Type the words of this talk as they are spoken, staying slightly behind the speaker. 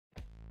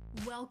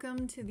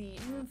Welcome to the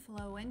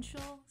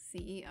InFLOWential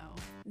CEO.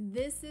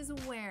 This is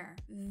where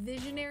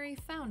visionary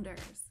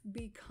founders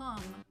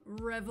become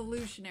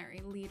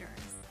revolutionary leaders,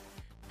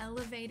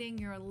 elevating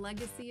your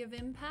legacy of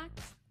impact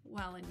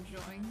while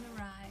enjoying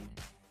the ride.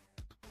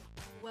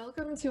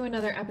 Welcome to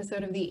another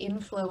episode of the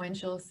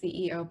InFLOWential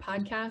CEO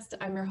Podcast.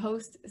 I'm your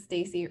host,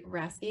 Stacy.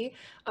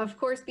 Of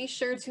course, be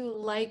sure to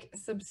like,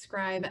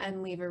 subscribe,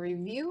 and leave a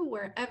review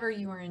wherever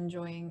you are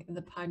enjoying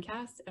the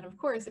podcast. And of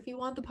course, if you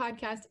want the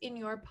podcast in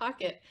your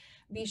pocket,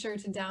 be sure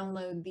to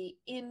download the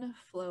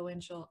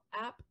InFLOWential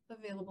app,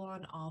 available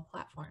on all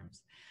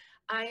platforms.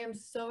 I am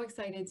so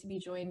excited to be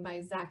joined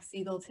by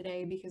Siegel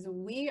today because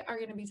we are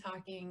going to be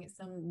talking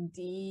some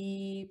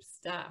deep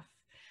stuff.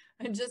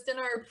 And just in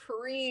our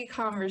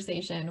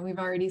pre-conversation, we've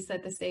already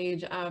set the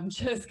stage of we're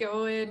just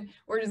going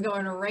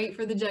right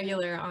for the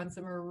jugular on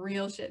some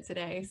real shit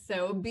today.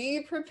 So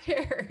be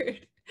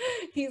prepared.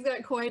 He's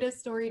got quite a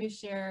story to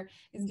share.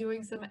 He's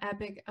doing some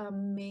epic,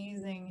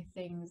 amazing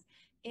things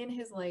in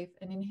his life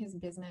and in his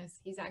business.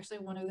 He's actually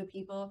one of the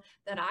people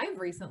that I've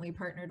recently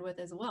partnered with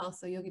as well.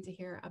 So you'll get to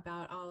hear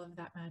about all of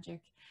that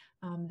magic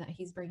that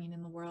he's bringing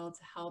in the world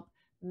to help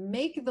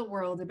make the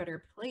world a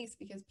better place,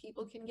 because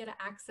people can get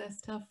access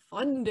to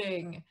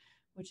funding,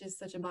 which is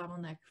such a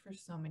bottleneck for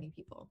so many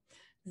people.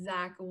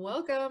 Zach,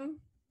 welcome.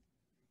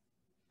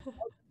 Thank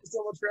you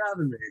so much for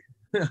having me.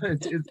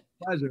 It's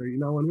a pleasure. You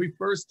know, when we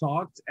first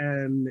talked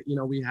and,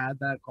 we had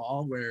that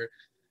call where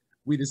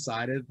we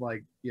decided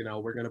we're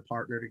going to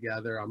partner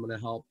together. I'm going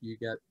to help you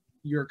get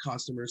your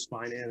customers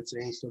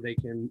financing so they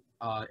can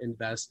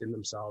invest in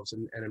themselves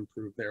and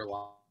improve their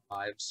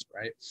lives,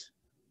 right?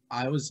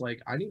 I was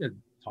like, I need to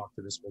talk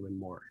to this woman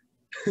more.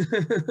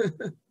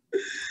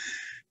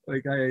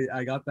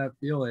 I got that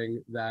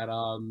feeling that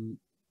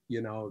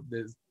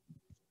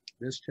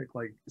this chick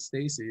like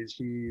Stacy,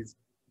 she's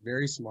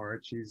very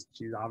smart. She's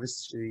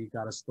obviously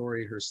got a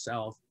story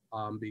herself,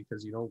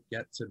 because you don't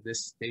get to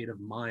this state of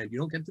mind, you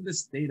don't get to this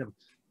state of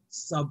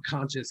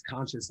subconscious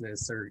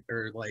consciousness or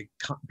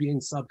being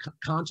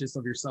subconscious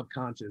of your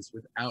subconscious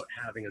without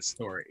having a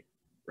story,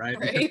 right?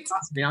 Because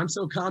trust me, I'm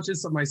so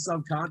conscious of my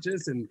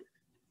subconscious, and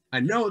I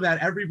know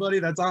that everybody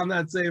that's on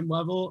that same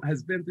level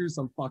has been through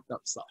some fucked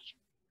up stuff.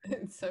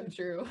 It's so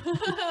true.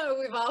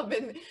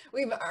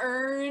 We've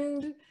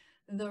earned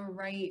the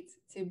right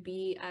to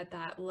be at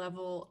that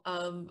level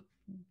of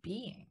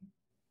being.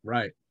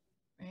 Right.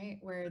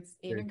 Where it's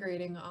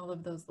integrating all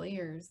of those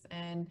layers.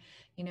 And,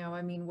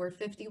 we're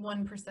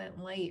 51%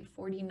 light,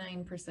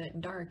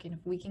 49% dark. And if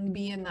we can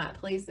be in that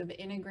place of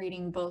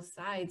integrating both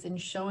sides and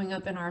showing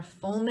up in our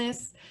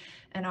fullness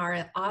and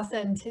our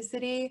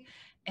authenticity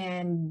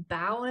and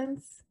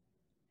balance,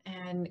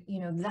 and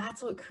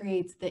that's what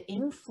creates the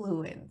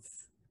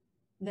influence,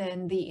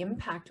 then the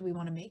impact we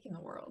want to make in the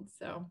world.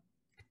 So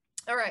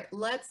all right,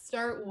 let's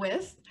start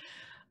with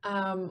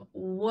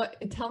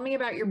tell me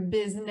about your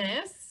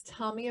business.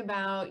 Tell me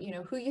about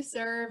who you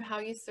serve, how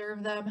you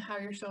serve them, how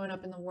you're showing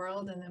up in the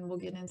world, and then we'll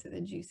get into the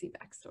juicy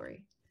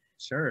backstory.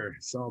 Sure.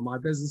 So my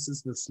business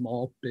is the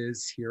Small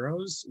Biz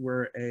Heroes.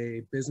 We're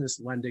a business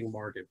lending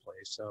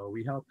marketplace. So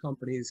we help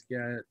companies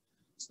get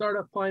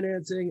startup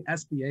financing,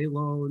 SBA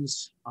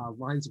loans,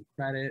 lines of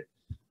credit,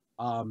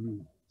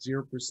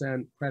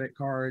 0% credit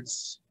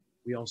cards.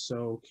 We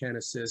also can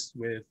assist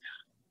with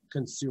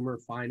consumer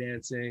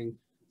financing.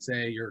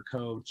 Say you're a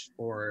coach,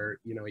 or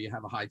you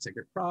have a high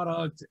ticket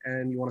product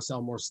and you want to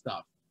sell more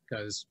stuff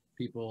because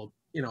people,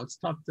 it's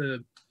tough to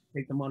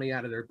take the money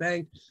out of their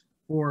bank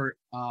for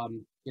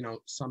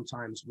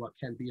sometimes what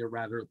can be a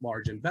rather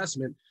large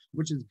investment,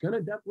 which is going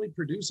to definitely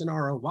produce an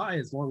ROI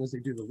as long as they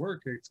do the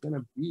work. It's going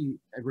to be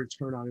a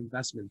return on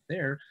investment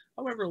there.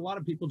 However, a lot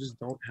of people just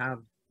don't have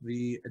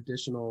the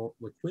additional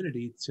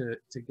liquidity to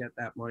get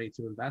that money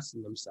to invest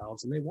in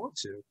themselves, and they want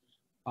to.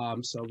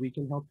 So we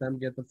can help them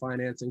get the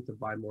financing to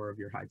buy more of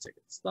your high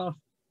ticket stuff.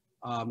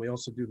 We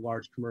also do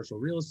large commercial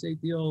real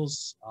estate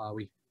deals.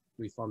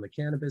 We fund the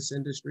cannabis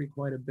industry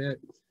quite a bit.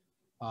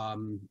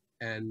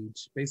 And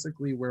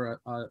basically we're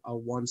a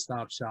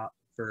one-stop shop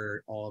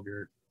for all of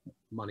your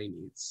money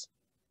needs.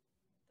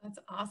 That's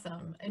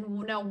awesome. And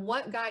now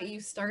what got you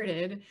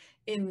started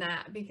in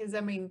that? Because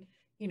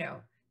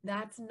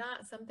that's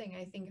not something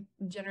I think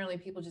generally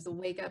people just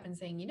wake up and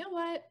saying, you know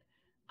what,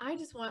 I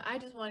just want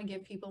to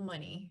give people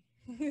money.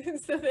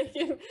 so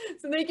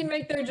they can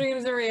make their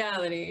dreams a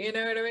reality. You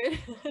know what I mean?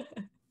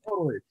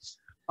 Totally.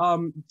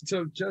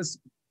 So just,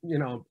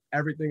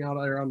 everything out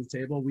there on the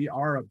table, we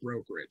are a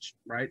brokerage,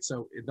 right?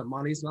 So the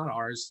money's not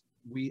ours.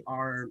 We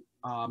are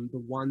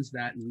the ones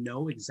that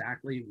know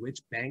exactly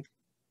which bank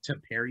to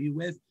pair you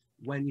with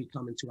when you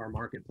come into our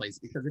marketplace.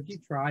 Because if you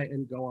try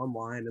and go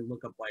online and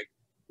look up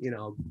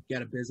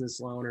get a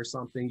business loan or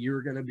something,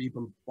 you're going to be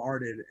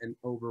bombarded and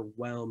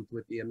overwhelmed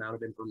with the amount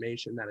of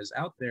information that is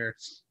out there.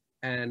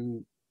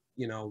 And,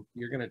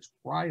 you're going to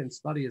try and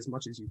study as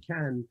much as you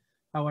can.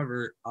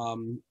 However,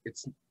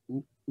 it's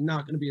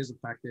not going to be as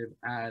effective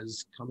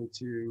as coming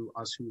to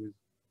us who've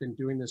been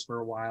doing this for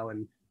a while.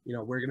 And,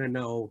 we're going to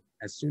know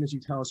as soon as you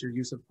tell us your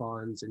use of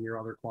funds and your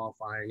other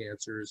qualifying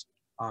answers,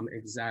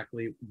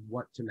 exactly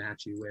what to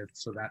match you with,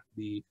 so that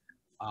the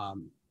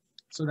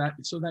so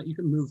that you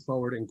can move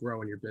forward and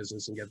grow in your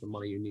business and get the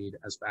money you need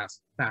as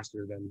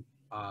faster than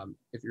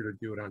if you're to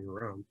do it on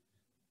your own.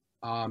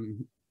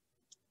 Um,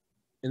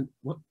 and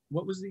what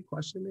was the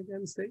question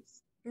again,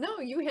 Stace? No,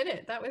 you hit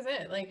it. That was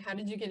it. Like, how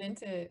did you get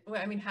into,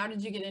 well, I mean, how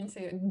did you get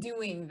into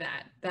doing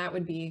that? That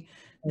would be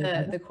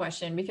the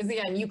question. Because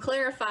again, you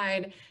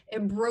clarified a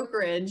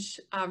brokerage,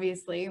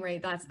 obviously,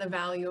 right? That's the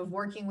value of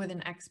working with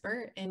an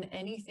expert in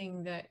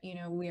anything that, you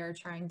know, we are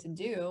trying to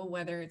do,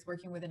 whether it's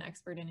working with an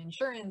expert in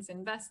insurance,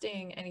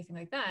 investing, anything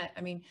like that.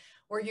 I mean,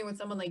 working with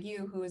someone like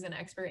you who is an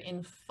expert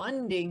in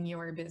funding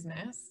your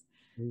business.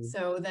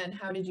 So then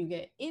how did you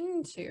get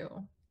into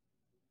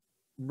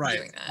Right.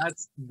 doing that?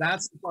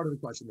 That's the part of the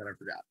question that I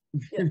forgot.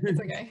 Yeah, it's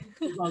okay.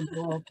 I'll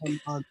go off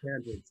on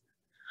tangents.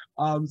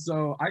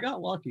 So I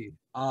got lucky.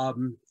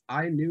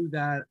 I knew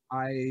that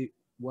I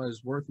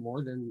was worth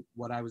more than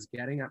what I was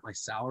getting at my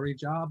salary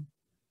job,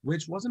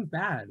 which wasn't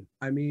bad.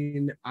 I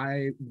mean,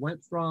 I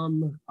went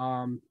from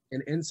an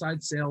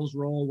inside sales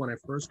role when I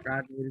first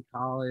graduated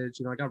college.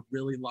 You know, I got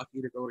really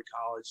lucky to go to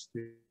college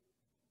to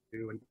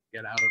and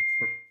get out of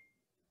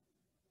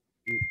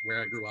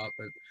where I grew up,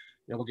 but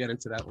you know, we'll get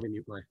into that when we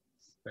mute my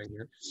thing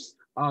here.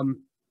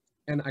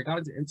 And I got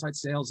into inside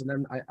sales, and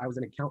then I was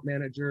an account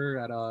manager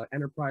at a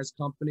enterprise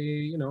company,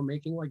 you know,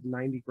 making like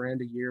 90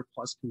 grand a year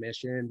plus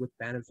commission with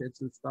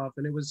benefits and stuff.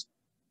 And it was,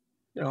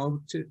 you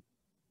know,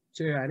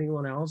 to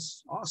anyone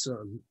else,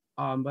 awesome.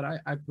 But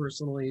I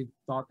personally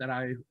thought that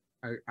I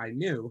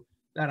knew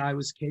that I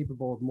was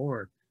capable of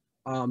more.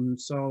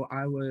 So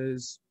I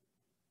was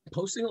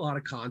posting a lot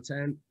of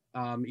content,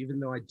 even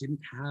though I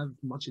didn't have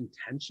much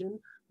intention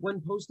when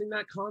posting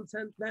that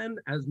content then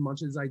as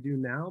much as I do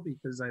now,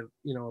 because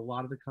you know, a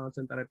lot of the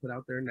content that I put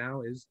out there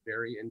now is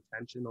very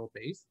intentional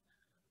based.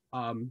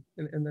 And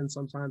then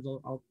sometimes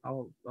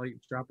I'll like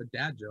drop a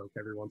dad joke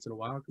every once in a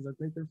while because I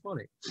think they're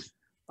funny.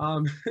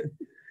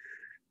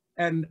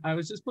 And I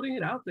was just putting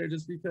it out there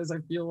just because I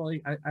feel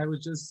like I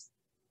was just,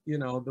 you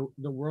know,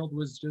 the world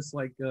was just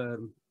like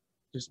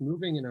just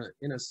moving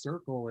in a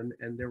circle,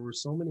 and there were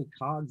so many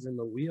cogs in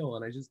the wheel,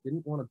 and I just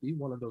didn't want to be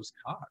one of those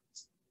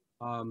cogs.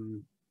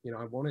 You know,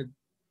 I wanted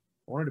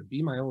to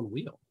be my own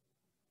wheel,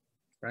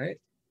 right?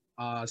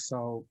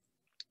 So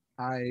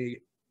I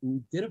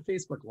did a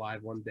Facebook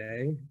Live one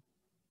day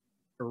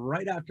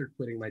right after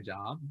quitting my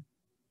job.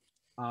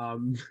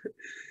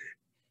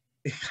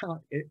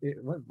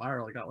 It went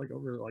viral. I got like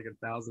over like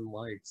 1,000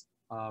 likes,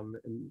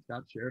 and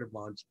got shared a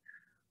bunch.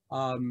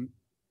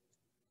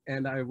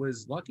 And I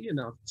was lucky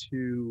enough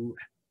to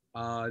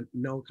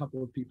know a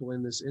couple of people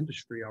in this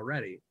industry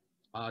already.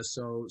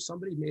 So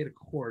somebody made a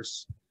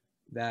course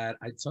that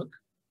I took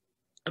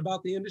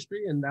about the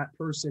industry, and that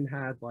person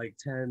had like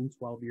 10,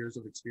 12 years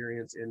of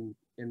experience in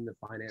the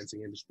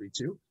financing industry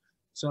too.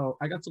 So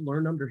I got to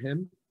learn under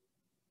him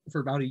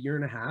for about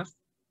 1.5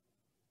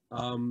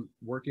 years,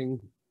 working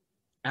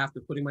after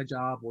quitting my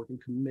job, working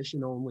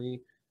commission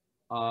only,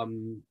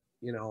 you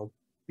know,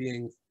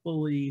 being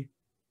fully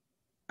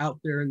out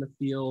there in the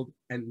field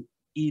and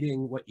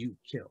eating what you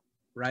kill,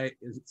 right?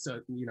 So,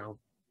 you know,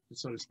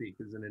 so to speak,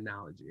 is an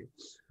analogy.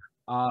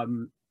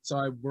 So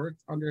I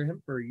worked under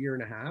him for 1.5 years,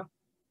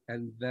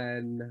 and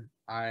then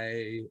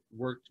I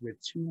worked with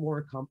 2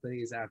 more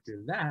companies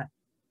after that,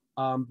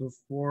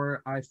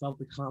 before I felt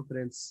the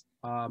confidence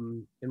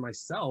in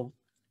myself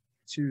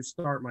to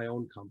start my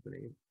own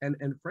company. And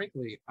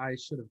frankly, I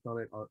should have done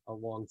it a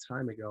long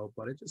time ago,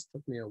 but it just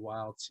took me a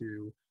while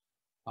to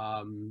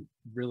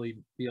really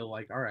feel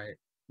like, all right,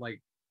 like,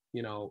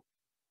 you know,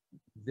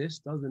 this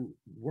doesn't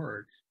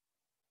work.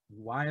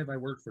 Why have I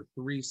worked for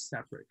 3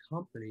 separate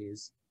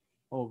companies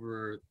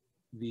over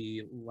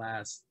the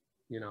last,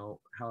 you know,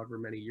 however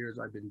many years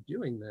I've been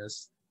doing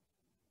this?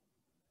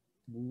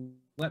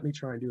 Let me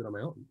try and do it on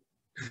my own.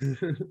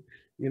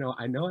 You know,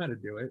 I know how to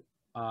do it.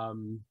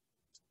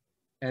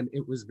 And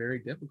it was very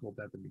difficult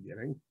at the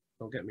beginning.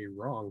 Don't get me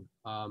wrong.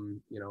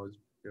 You know,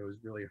 it was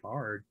really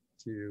hard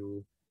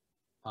to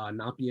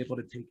not be able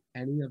to take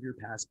any of your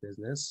past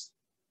business,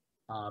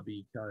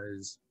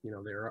 because, you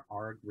know, there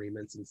are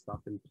agreements and stuff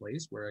in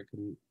place where I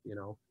can, you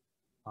know,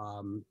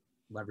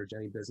 leverage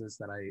any business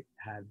that I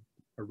had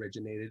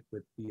originated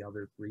with the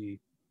other 3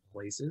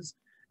 places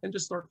and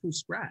just start from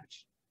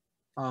scratch.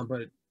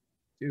 But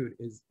dude,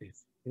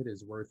 it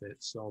is worth it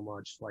so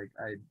much. Like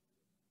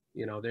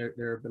you know, there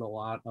have been a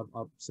lot of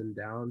ups and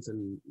downs,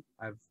 and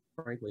I've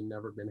frankly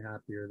never been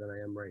happier than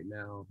I am right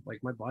now.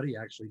 Like my buddy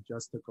actually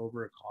just took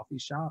over a coffee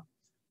shop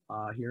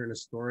here in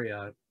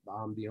Astoria.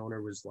 The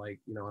owner was like,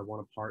 you know, I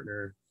want a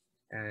partner,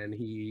 and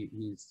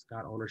he's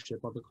got ownership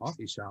of the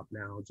coffee shop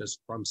now just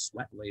from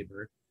sweat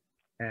labor,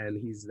 and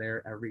he's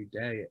there every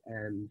day.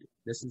 And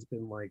this has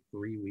been like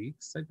 3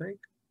 weeks, I think,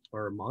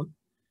 or a month.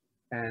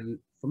 And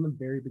from the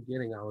very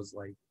beginning, I was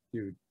like,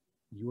 dude,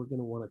 you are going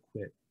to want to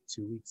quit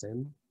 2 weeks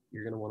in.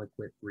 You're going to want to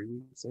quit 3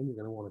 weeks in. You're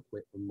going to want to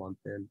quit a month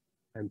in.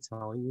 I'm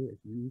telling you, if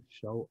you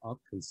show up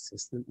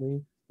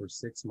consistently for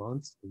 6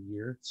 months, a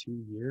year,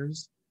 2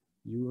 years,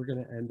 you are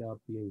going to end up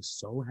being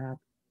so happy.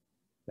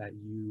 that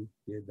you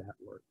did that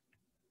work.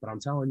 But I'm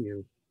telling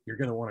you, you're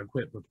going to want to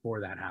quit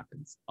before that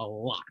happens a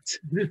lot.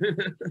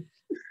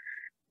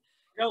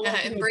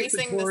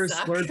 Embracing the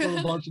suck. Learned from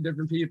a bunch of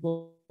different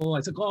people. I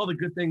took all the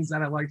good things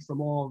that I liked from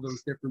all of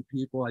those different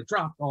people. I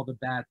dropped all the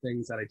bad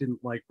things that I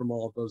didn't like from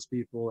all of those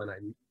people, and I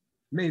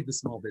made the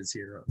Small Biz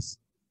Heroes.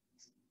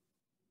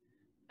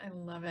 I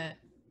love it.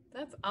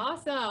 That's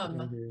awesome.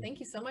 Mm-hmm.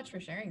 Thank you so much for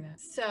sharing that.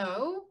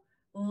 So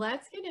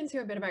let's get into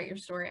a bit about your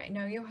story. I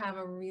know you have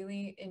a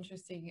really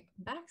interesting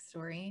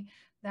backstory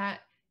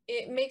that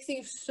it makes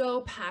you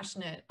so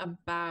passionate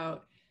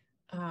about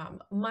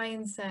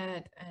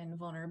mindset and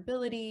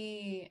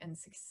vulnerability and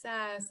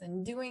success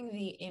and doing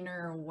the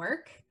inner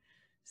work.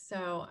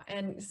 So,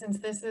 and since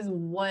this is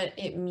what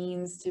it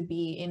means to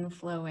be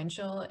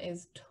influential,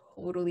 is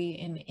totally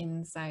an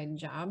inside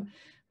job,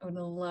 I would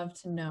love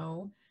to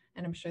know,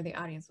 and I'm sure the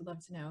audience would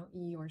love to know,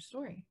 your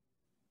story.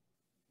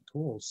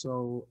 Cool.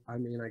 So, I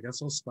mean, I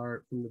guess I'll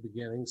start from the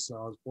beginning. So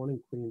I was born in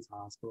Queens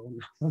Hospital.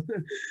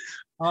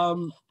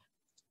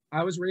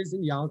 I was raised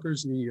in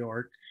Yonkers, New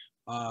York.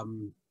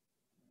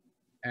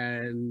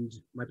 And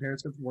my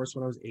parents got divorced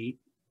when I was 8.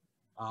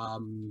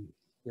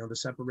 The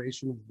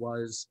separation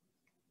was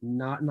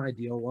not an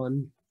ideal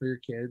one for your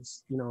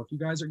kids. If you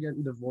guys are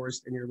getting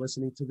divorced and you're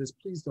listening to this,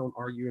 please don't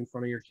argue in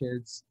front of your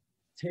kids.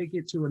 Take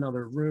it to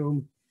another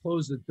room,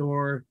 close the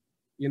door,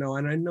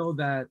 and I know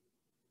that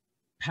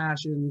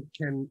passion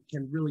can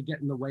really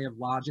get in the way of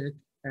logic.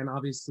 And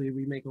obviously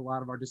we make a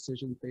lot of our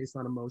decisions based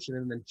on emotion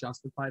and then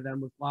justify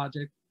them with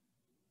logic.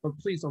 But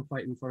please don't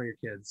fight in front of your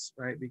kids,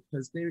 right?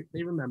 Because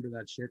they remember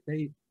that shit.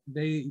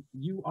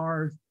 You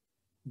are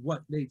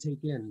what they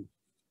take in,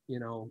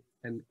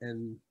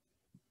 and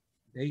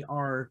they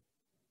are,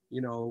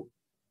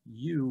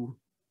 you,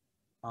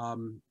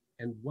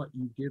 and what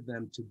you give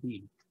them to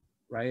be,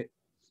 right?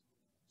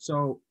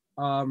 So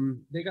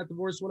they got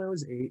divorced when I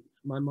was 8.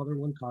 My mother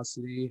won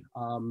custody.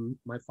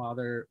 My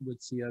father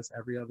would see us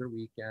every other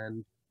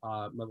weekend,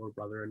 my little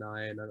brother and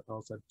I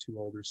also have 2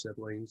 older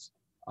siblings.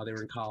 They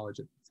were in college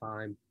at the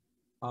time.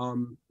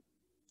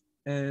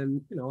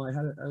 And, I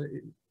had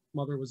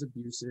mother was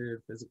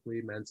abusive,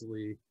 physically,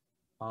 mentally.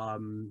 I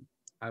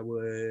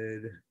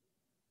would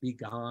be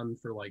gone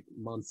for like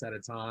months at a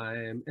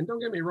time. And don't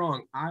get me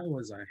wrong, I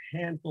was a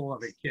handful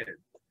of a kid.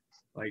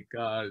 Like,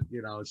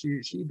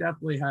 she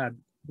definitely had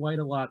quite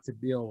a lot to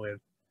deal with,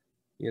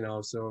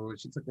 so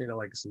she took me to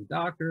like some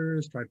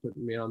doctors, tried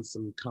putting me on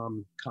some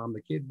calm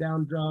the kid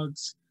down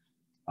drugs.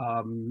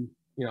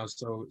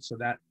 So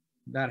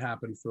that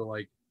happened for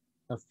like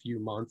a few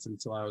months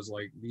until I was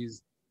like,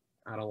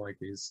 I don't like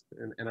these.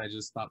 And I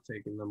just stopped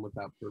taking them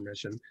without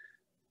permission.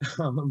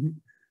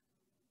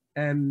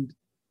 And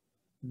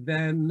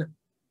then,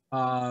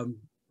 I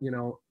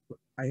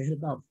hit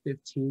about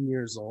 15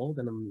 years old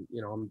and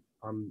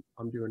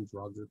I'm doing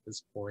drugs at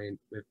this point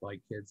with like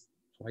kids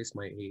twice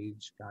my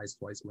age, guys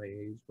twice my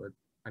age. But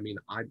I mean,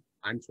 I'm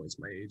twice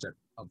my age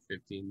of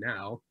 15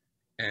 now.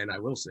 And I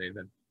will say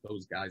that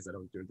those guys that I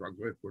was doing drugs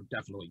with were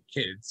definitely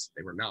kids.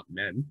 They were not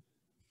men.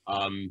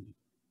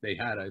 They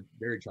had a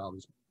very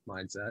childish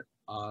mindset,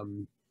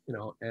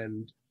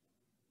 and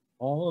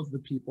all of the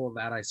people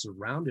that I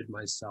surrounded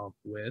myself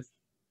with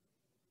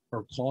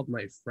or called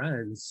my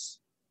friends,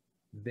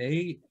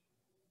 they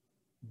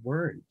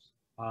weren't,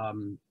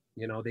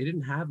 they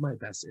didn't have my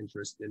best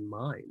interest in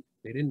mind.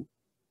 They didn't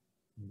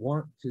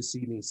want to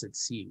see me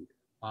succeed.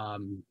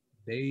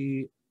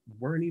 They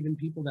weren't even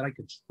people that I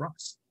could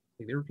trust.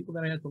 Like, they were people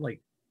that I had to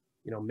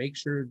make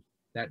sure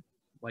that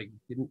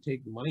didn't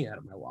take money out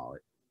of my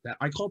wallet, that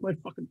I called my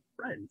fucking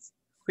friends.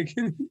 Like,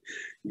 can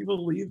you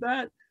believe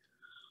that?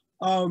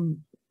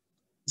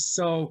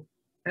 So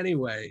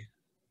anyway,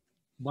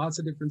 lots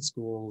of different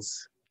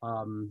schools.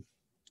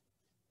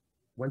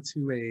 Went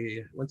to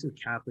a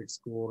Catholic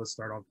school to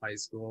start off high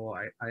school.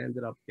 I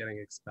ended up getting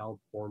expelled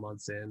 4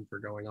 months in for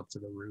going up to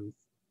the roof,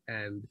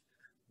 and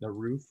the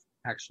roof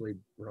actually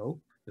broke.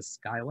 The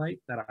skylight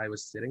that I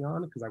was sitting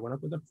on, because I went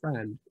up with a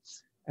friend,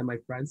 and my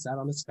friend sat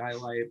on the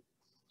skylight.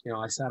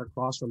 I sat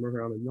across from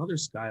her on another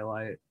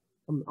skylight.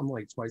 I'm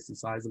like twice the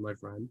size of my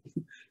friend.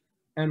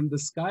 And the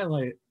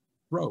skylight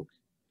broke.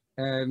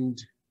 And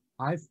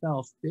I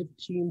fell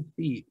 15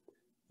 feet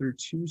through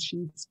 2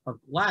 sheets of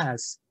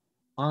glass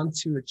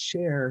onto a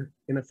chair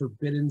in a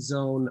forbidden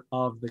zone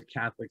of the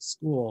Catholic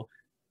school.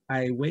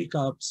 I wake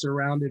up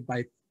surrounded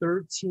by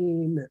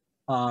 13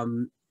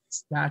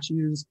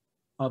 statues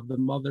of the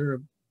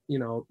Mother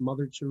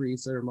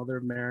Teresa or Mother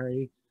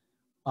Mary.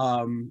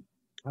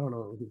 I don't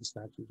know who the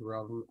statues were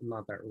of. I'm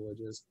not that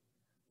religious.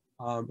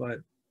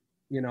 But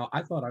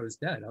I thought I was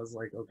dead. I was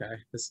like, okay,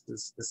 this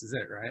is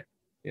it, right?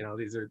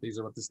 These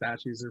are what the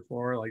statues are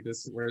for. Like,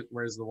 this,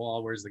 where's the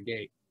wall? Where's the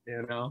gate?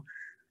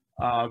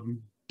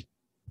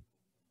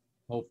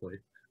 Hopefully.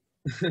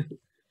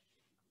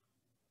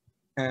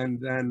 And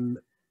then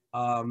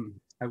I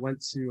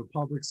went to a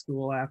public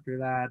school after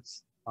that.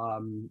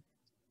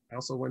 I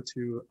also went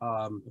to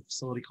a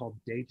facility called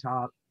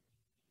Daytop,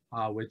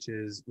 which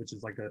is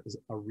like a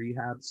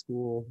rehab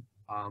school.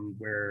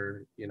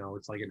 where,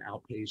 it's like an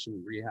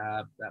outpatient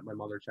rehab that my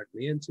mother checked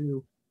me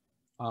into,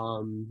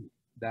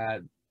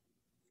 that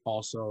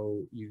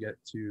also you get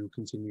to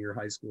continue your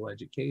high school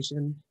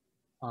education.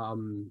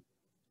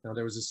 Now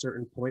there was a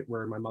certain point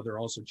where my mother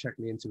also checked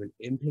me into an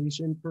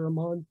inpatient for a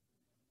month,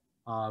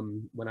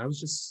 when I was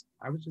just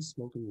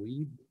smoking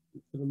weed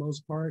for the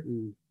most part,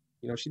 and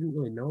she didn't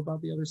really know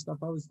about the other stuff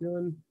I was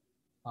doing.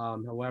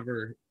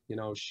 However,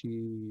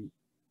 she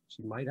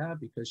might have,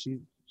 because she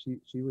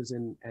was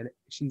in, and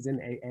she's in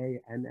AA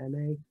and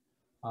NA.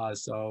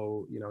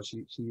 So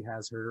she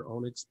has her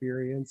own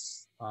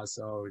experience.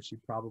 So she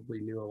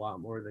probably knew a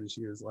lot more than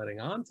she was letting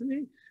on to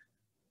me.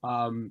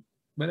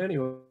 But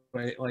anyway,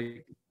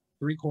 like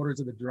 3/4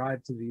 of the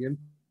drive to the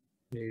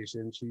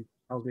inpatient, she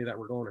tells me that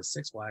we're going to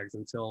Six Flags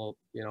until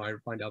I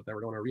find out that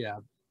we're going to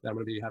rehab, that I'm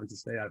going to be having to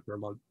stay at for a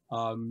month.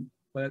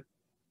 But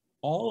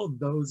all of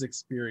those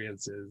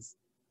experiences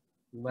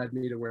led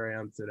me to where I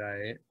am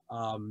today.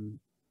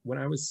 When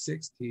I was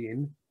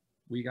 16,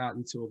 we got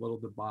into a little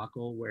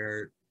debacle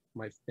where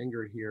my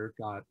finger here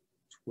got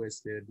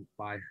twisted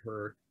by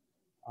her,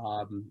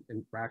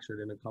 and fractured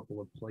in a couple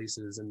of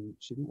places, and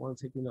she didn't want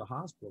to take me to the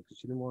hospital because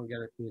she didn't want to get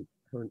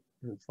her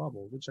in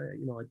trouble, which I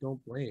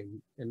don't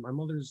blame. And my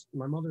mother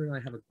and I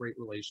have a great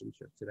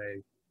relationship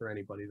today. For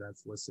anybody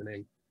that's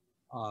listening,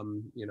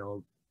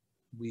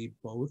 we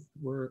both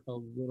were a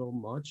little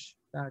much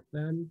back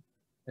then,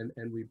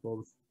 and we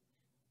both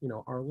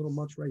are a little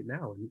much right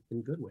now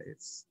in good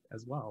ways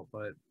as well.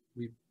 But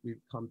we've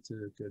come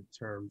to good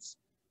terms,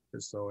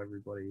 just so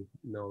everybody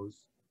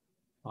knows.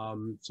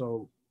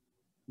 So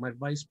my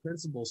vice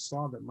principal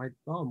saw that my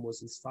thumb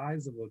was the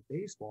size of a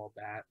baseball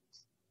bat,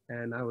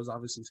 and I was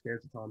obviously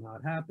scared to tell him how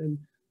it happened.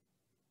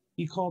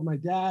 He called my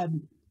dad.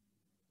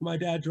 My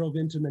dad drove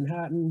into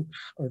Manhattan,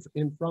 or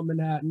from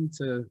Manhattan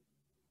to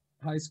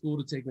high school,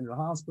 to take me to the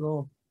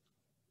hospital.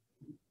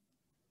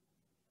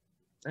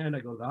 And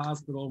I go to the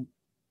hospital,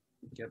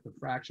 get the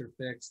fracture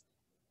fixed.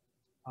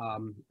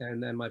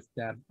 And then my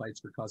dad fights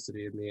for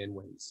custody of me and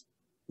wins.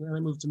 And then I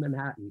moved to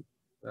Manhattan.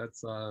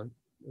 That's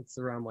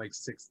around like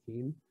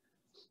 16.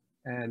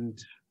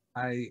 And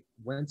I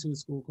went to a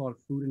school called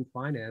Food and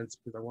Finance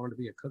because I wanted to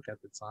be a cook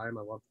at the time.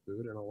 I loved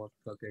food and I loved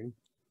cooking,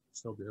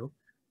 still do.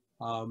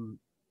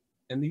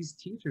 And these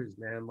teachers,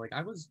 man, like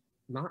I was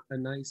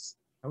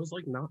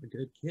like not a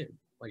good kid.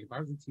 Like if I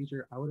was a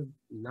teacher, I would have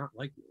not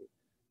liked me.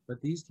 But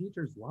these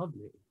teachers loved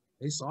me.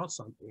 They saw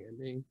something in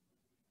me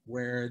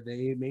where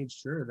they made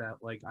sure that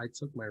like I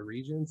took my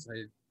regents,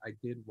 I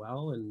did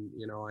well, and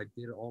I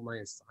did all my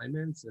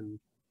assignments, and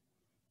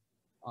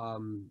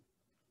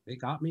they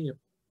got me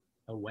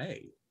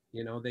away.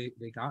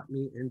 They got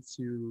me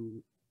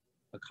into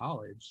a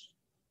college,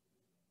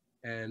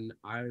 and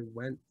I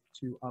went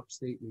to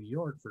upstate New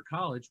York for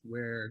college,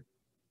 where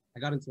I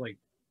got into like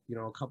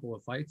a couple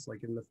of fights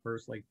like in the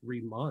first like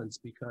 3 months,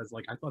 because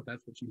like I thought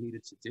that's what you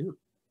needed to do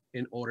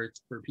in order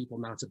for people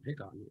not to pick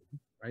on you,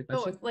 right?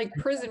 That's it's like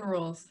prison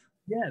rules.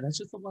 Yeah, that's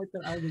just the life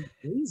that I was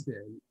raised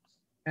in.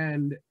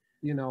 And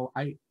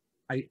I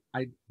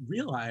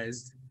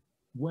realized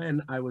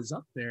when I was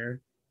up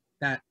there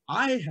that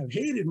I have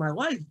hated my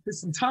life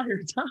this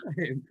entire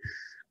time.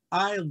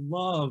 I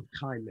love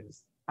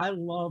kindness. I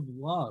love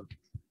love.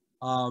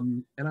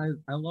 And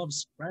I love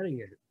spreading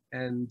it.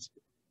 And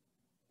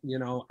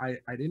I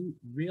didn't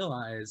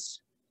realize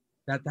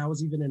that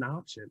was even an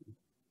option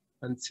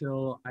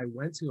until I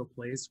went to a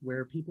place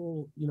where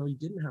people, you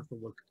didn't have to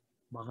look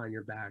behind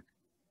your back.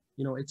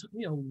 It took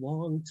me a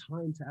long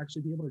time to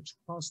actually be able to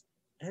trust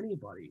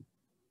anybody.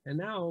 And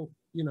now,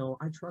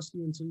 I trust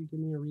you until you give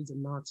me a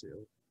reason not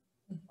to.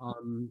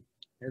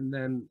 And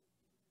then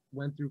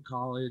went through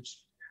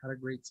college, had a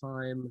great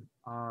time,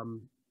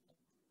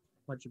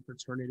 bunch of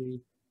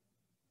fraternity,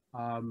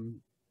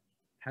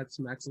 had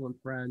some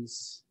excellent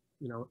friends,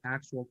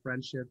 actual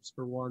friendships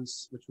for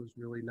once, which was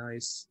really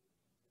nice,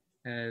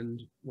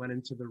 and went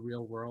into the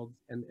real world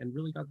and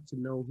really got to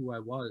know who I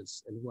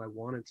was and who I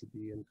wanted to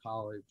be in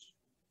college,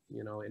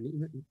 and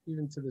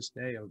even to this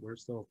day, we're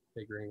still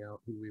figuring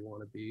out who we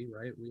want to be,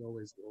 right? We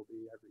always will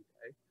be every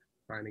day,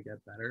 trying to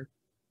get better.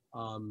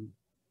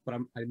 But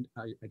I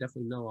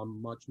definitely know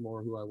I'm much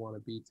more who I want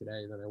to be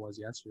today than I was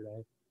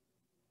yesterday,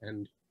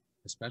 and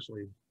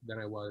especially than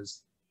I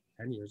was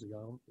 10 years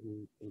ago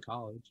in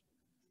college.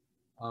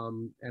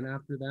 And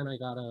after then, I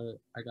got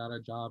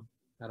a job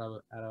at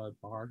a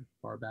bar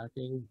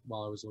backing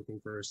while I was looking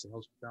for a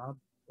sales job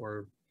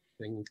or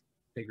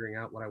figuring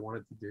out what I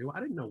wanted to do. I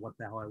didn't know what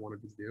the hell I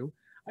wanted to do.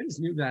 I just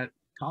knew that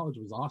college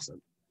was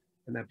awesome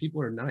and that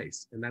people are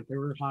nice and that there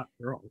were hot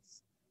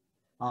girls.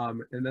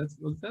 And that's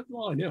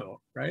all I knew,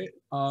 right?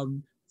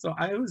 So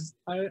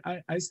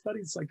I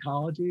studied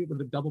psychology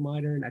with a double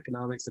minor in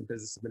economics and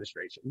business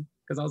administration,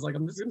 because I was like,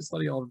 I'm just going to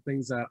study all the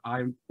things that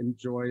I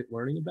enjoy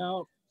learning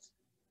about.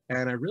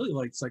 And I really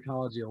liked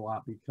psychology a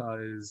lot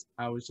because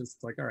I was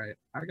just like, all right,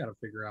 I got to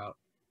figure out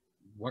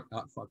what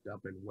got fucked up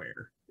and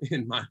where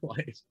in my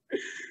life.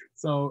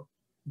 So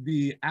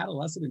the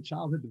adolescent and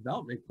childhood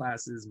development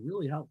classes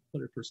really helped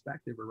put a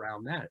perspective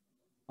around that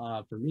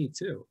for me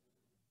too.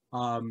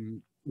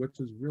 which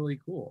was really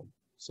cool.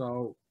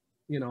 So,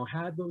 you know,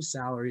 had those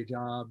salary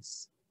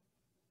jobs,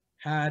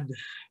 had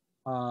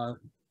uh,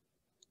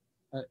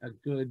 a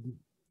good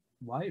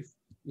life,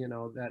 you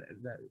know, that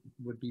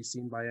would be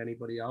seen by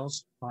anybody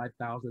else.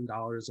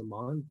 $5,000 a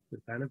month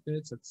with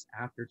benefits. That's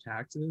after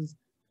taxes,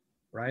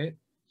 right?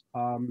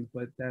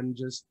 But then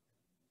just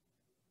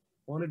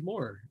wanted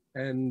more,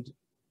 and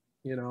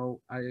you know,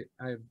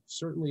 I've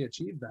certainly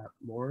achieved that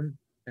more,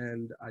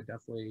 and I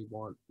definitely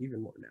want even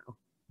more now.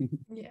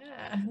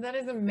 Yeah, that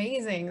is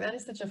amazing. That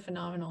is such a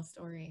phenomenal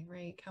story,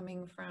 right?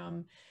 Coming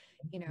from,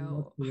 you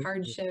know,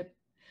 hardship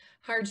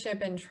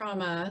and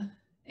trauma,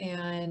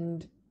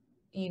 and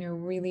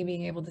really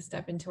being able to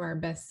step into our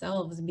best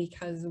selves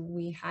because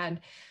we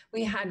had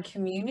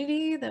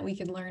community that we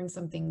could learn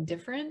something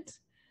different.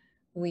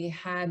 We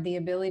had the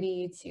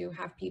ability to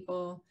have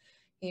people,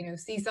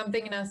 see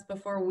something in us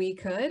before we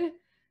could,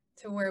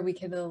 to where we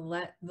could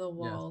let the Yes,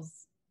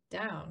 walls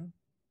down,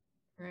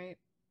 right?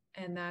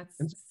 And that's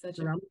and such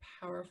a surrounding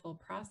powerful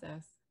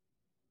process.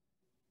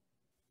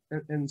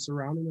 and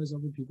surrounding us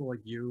other people like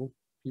you,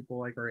 people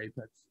like our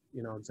apex,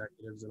 you know,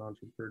 executives and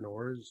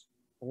entrepreneurs,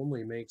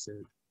 only makes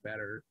it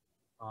better,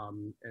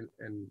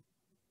 and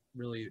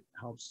really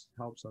helps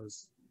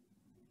us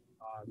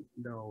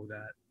know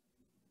that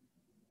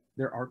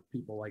there are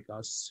people like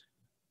us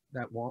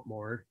that want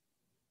more.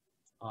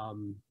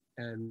 Um,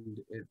 and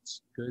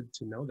it's good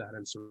to know that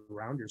and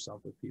surround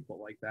yourself with people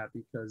like that,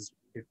 because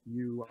if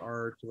you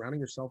are surrounding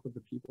yourself with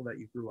the people that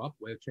you grew up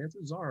with,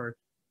 chances are,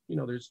 you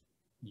know,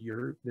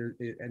 you're there,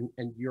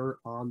 and you're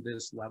on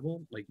this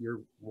level, like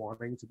you're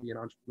wanting to be an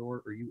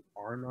entrepreneur, or you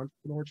are an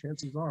entrepreneur,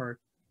 chances are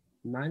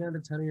 9 out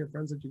of 10 of your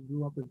friends that you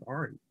grew up with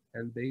aren't,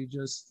 and they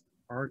just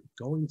aren't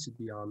going to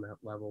be on that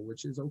level,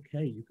 which is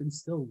okay. You can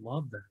still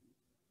love them.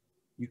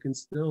 You can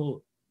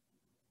still,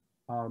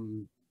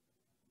 um,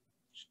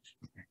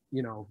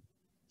 you know,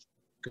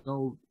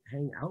 go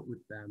hang out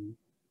with them.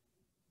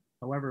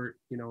 However,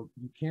 you know,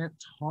 you can't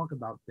talk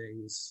about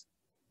things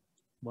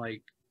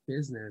like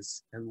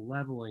business and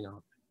leveling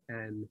up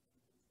and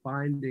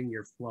finding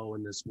your flow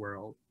in this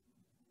world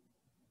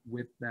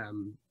with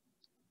them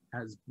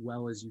as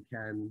well as you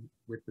can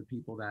with the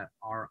people that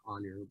are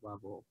on your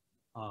level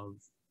of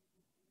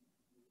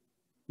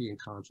being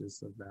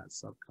conscious of that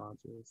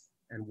subconscious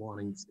and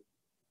wanting to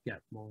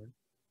get more.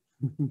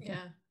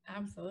 Yeah,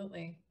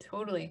 absolutely.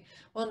 Totally.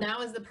 Well,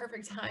 now is the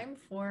perfect time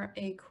for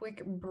a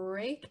quick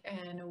break,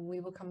 and we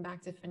will come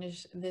back to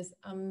finish this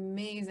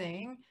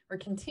amazing, or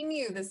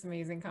continue this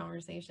amazing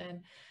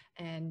conversation,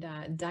 and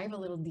dive a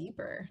little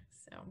deeper.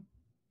 So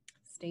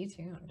stay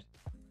tuned.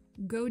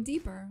 Go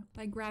deeper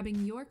by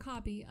grabbing your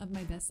copy of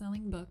my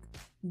best-selling book,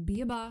 Be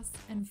a Boss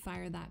and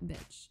Fire That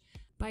Bitch,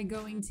 by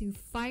going to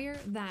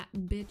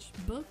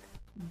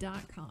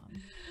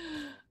firethatbitchbook.com.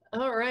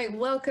 All right,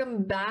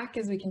 welcome back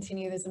as we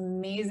continue this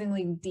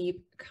amazingly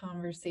deep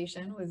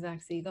conversation with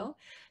Zach Siegel.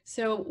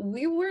 So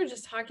we were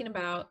just talking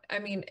about,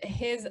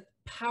 his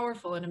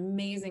powerful and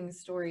amazing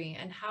story,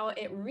 and how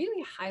it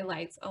really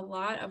highlights a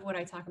lot of what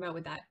I talk about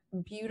with that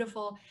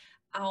beautiful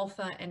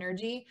alpha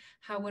energy.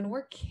 How when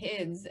we're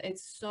kids,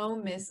 it's so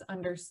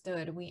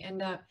misunderstood. We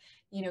end up,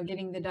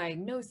 getting the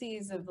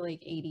diagnoses of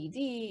like ADD,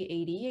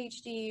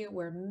 ADHD,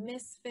 we're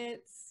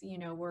misfits,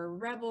 we're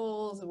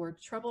rebels, we're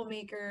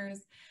troublemakers.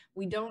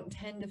 We don't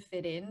tend to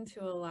fit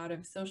into a lot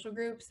of social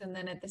groups. And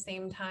then at the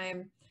same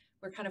time,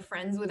 we're kind of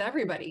friends with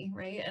everybody,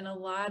 right? And a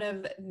lot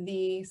of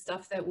the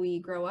stuff that we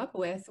grow up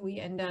with, we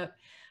end up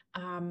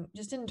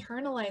just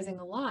internalizing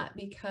a lot,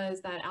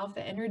 because that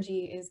alpha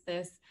energy is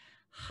this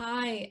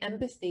high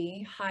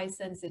empathy, high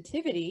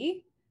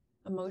sensitivity,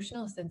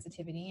 emotional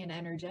sensitivity, and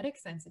energetic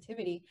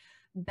sensitivity,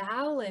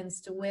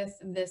 balanced with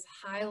this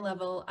high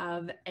level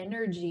of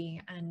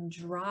energy and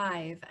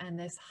drive and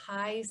this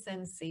high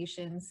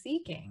sensation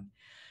seeking.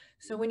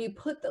 So when you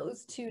put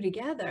those two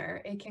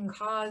together, it can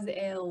cause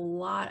a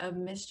lot of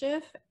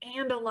mischief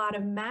and a lot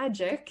of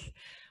magic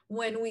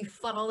when we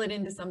funnel it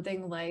into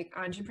something like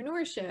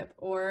entrepreneurship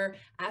or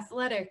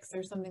athletics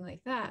or something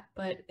like that.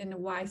 But and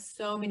why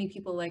so many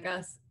people like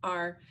us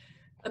are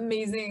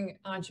amazing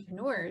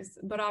entrepreneurs,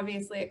 but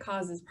obviously it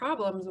causes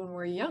problems when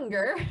we're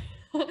younger.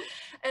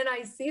 And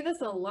I see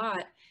this a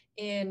lot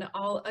in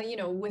all,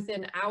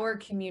 within our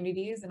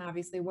communities. And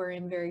obviously we're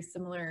in very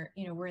similar,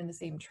 we're in the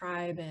same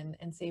tribe and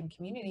same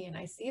community. And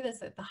I see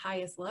this at the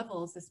highest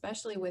levels,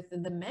 especially with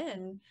the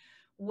men,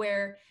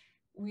 where,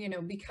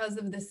 because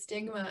of the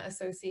stigma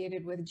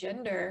associated with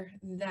gender,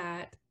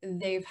 that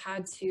they've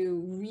had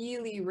to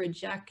really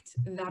reject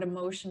that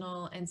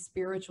emotional and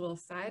spiritual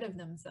side of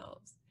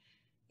themselves,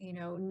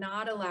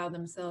 not allow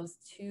themselves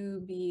to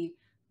be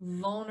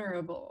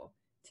vulnerable,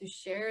 to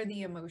share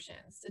the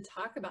emotions, to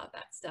talk about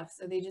that stuff.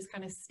 So they just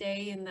kind of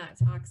stay in that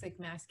toxic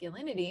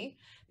masculinity,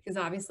 because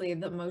obviously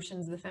the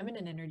emotions, the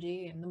feminine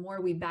energy, and the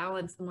more we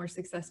balance, the more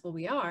successful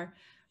we are.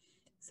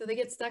 So they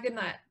get stuck in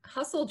that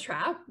hustle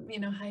trap,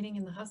 hiding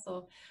in the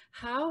hustle.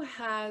 How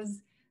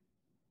has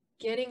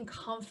getting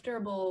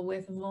comfortable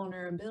with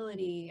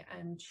vulnerability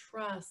and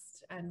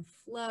trust and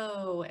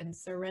flow and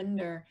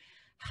surrender,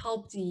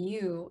 helped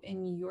you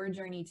in your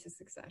journey to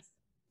success?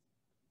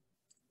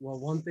 Well,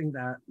 one thing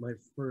that my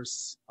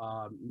first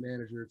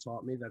manager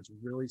taught me that's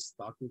really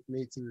stuck with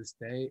me to this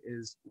day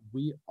is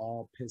we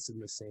all piss in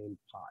the same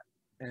pot.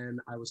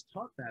 And I was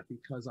taught that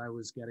because I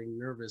was getting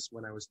nervous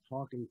when I was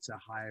talking to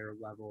higher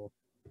level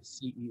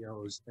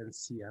CEOs and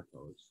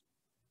CFOs.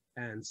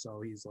 And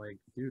so he's like,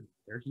 dude,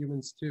 they're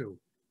humans too.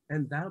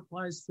 And that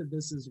applies to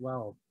this as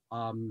well,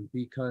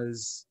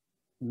 because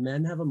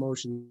men have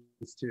emotions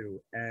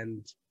too.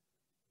 And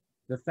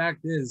the fact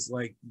is,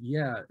 like,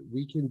 yeah,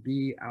 we can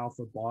be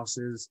alpha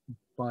bosses,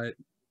 but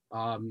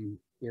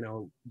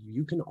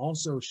you can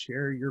also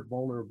share your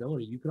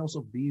vulnerability. You can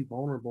also be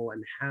vulnerable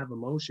and have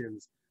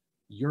emotions.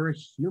 You're a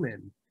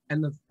human.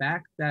 And the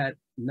fact that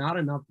not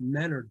enough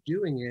men are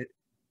doing it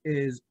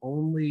is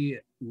only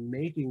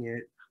making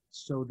it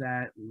so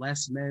that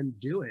less men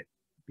do it.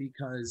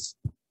 Because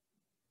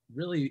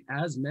really,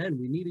 as men,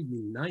 we need to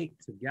unite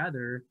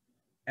together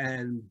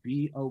and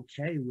be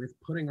okay with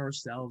putting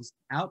ourselves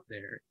out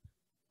there.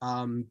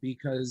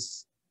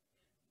 Because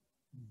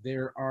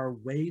there are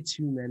way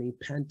too many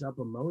pent up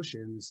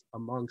emotions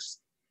amongst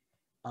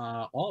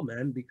all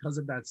men because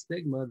of that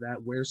stigma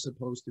that we're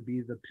supposed to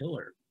be the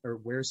pillar, or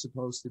we're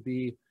supposed to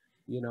be,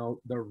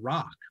 the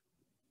rock.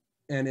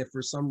 And if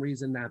for some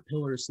reason that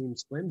pillar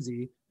seems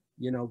flimsy,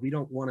 we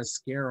don't want to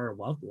scare our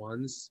loved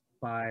ones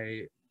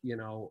by,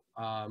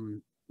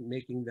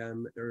 making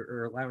them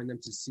or allowing them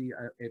to see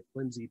a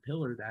flimsy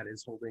pillar that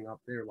is holding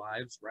up their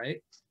lives,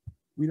 right?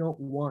 We don't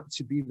want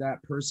to be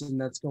that person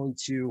that's going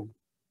to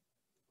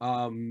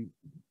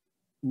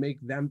make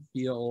them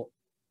feel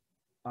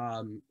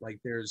like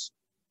there's,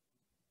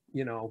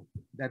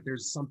 that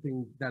there's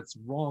something that's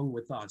wrong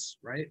with us,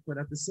 right? But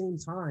at the same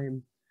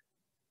time,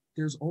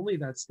 there's only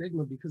that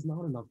stigma because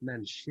not enough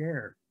men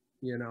share,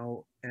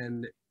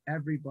 and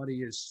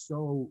everybody is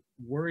so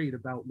worried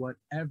about what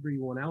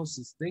everyone else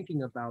is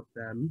thinking about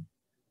them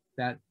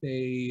that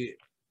they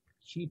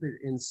keep it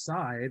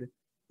inside.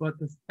 But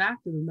the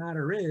fact of the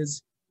matter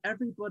is,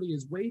 everybody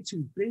is way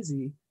too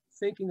busy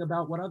thinking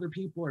about what other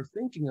people are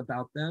thinking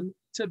about them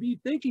to be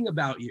thinking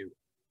about you.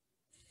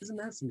 Isn't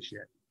that some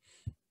shit?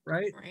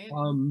 Right?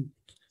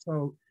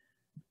 So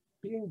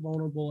being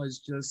vulnerable has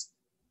just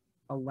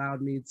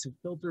allowed me to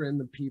filter in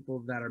the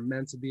people that are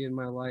meant to be in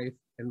my life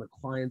and the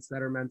clients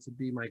that are meant to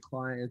be my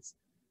clients,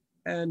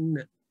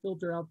 and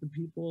filter out the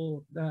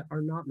people that are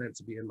not meant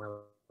to be in my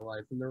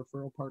life, and the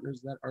referral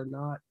partners that are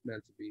not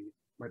meant to be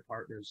my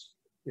partners,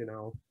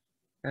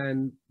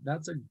 and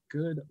that's a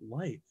good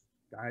life,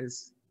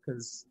 guys,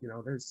 because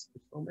there's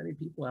so many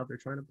people out there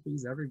trying to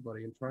please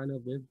everybody and trying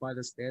to live by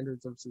the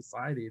standards of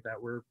society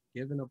that were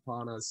given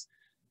upon us.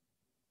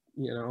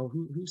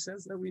 Who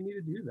says that we need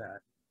to do that?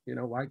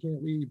 Why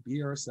can't we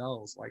be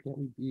ourselves? Why can't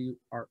we be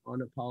our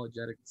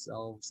unapologetic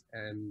selves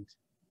and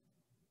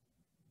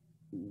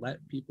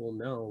let people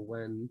know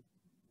when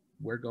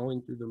we're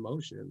going through the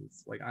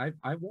motions? Like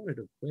I wanted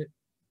to quit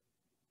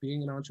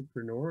being an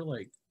entrepreneur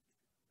like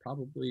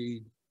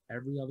probably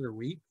every other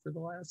week for the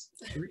last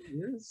 3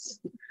 years.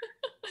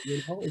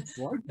 It's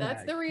like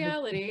that's the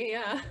reality.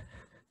 Yeah.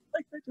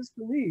 Like that just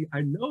for me.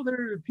 I know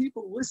there are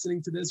people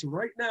listening to this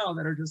right now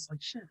that are just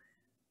like, shit,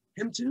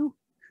 him too?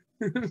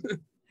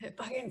 It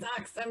fucking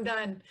sucks. I'm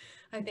done.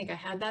 I think I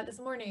had that this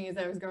morning as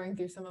I was going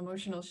through some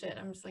emotional shit.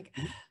 I'm just like,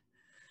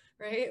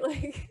 right?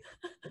 Like,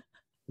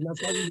 and that's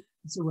why we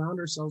surround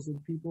ourselves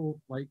with people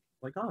like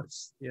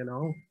us,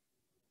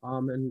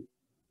 and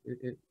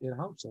it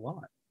helps a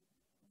lot.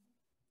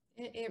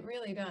 It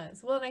really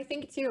does. Well, and I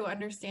think too,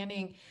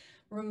 understanding,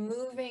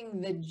 removing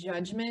the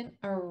judgment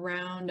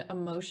around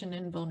emotion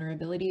and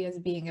vulnerability as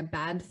being a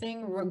bad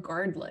thing,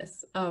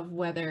 regardless of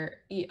whether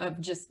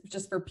of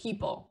just for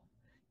people,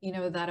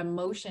 that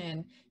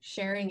emotion,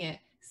 sharing it,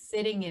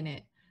 sitting in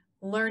it,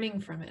 learning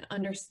from it,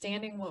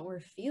 understanding what we're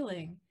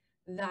feeling,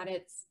 that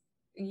it's,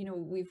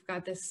 we've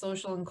got this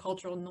social and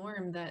cultural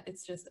norm that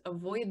it's just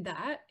avoid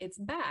that. It's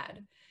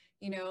bad,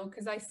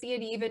 because I see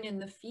it even in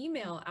the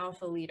female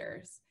alpha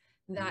leaders.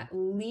 That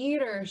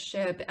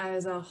leadership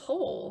as a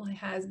whole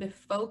has been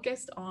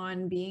focused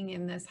on being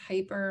in this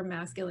hyper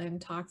masculine,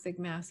 toxic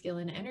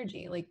masculine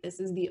energy. Like this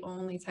is the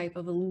only type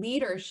of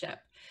leadership,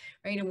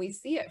 right? And we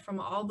see it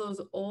from all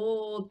those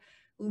old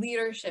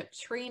leadership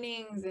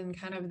trainings and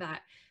kind of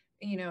that,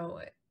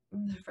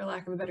 for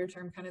lack of a better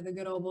term, kind of the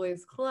good old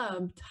boys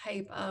club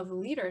type of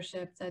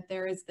leadership, that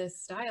there is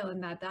this style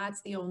and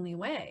that's the only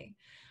way.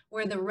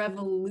 Where the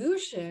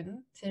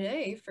revolution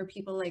today for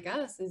people like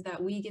us is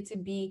that we get to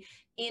be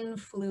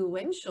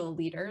influential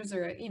leaders,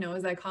 or,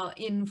 as I call it,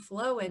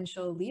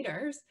 InFLOWential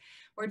leaders,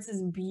 where it's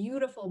this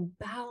beautiful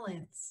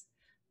balance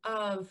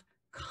of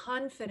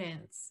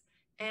confidence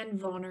and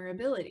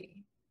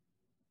vulnerability,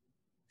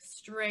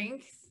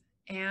 strength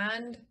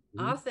and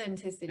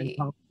authenticity.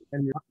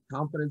 And your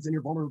confidence in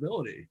your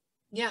vulnerability.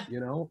 Yeah.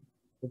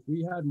 If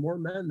we had more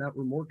men that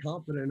were more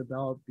confident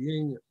about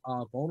being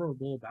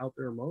vulnerable about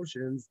their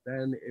emotions,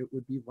 then it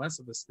would be less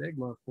of a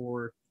stigma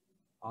for,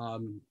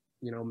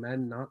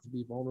 men not to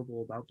be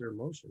vulnerable about their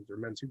emotions, or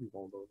men to be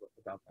vulnerable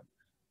about them.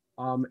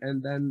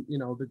 And then, you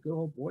know, the good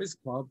old boys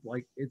club,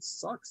 like it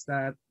sucks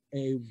that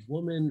a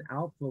woman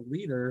alpha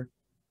leader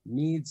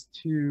needs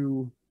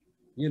to,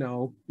 you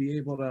know, be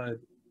able to,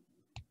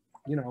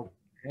 you know,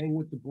 hang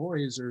with the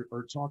boys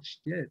or talk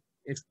shit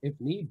if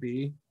need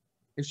be,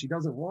 if she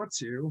doesn't want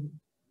to,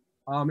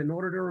 in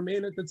order to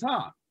remain at the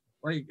top.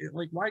 Like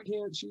why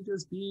can't she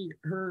just be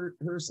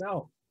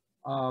herself?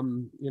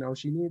 You know,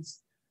 she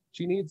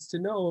needs to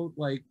know,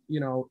 like, you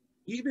know,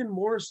 even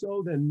more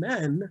so than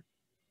men,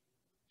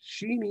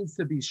 she needs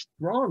to be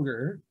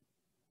stronger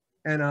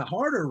and a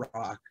harder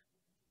rock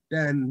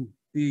than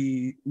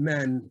the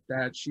men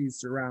that she's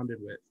surrounded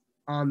with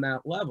on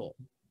that level,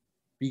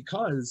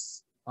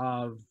 because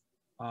of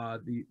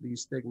the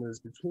stigmas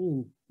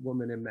between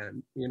women and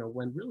men, you know,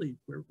 when really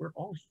we're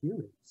all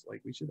humans.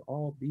 Like we should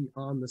all be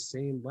on the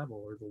same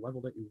level, or the level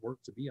that you work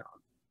to be on.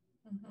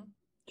 Mm-hmm.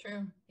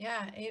 True.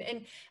 Yeah.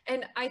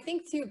 And I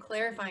think too,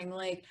 clarifying,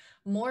 like,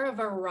 more of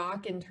a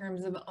rock in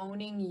terms of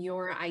owning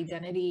your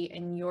identity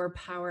and your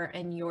power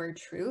and your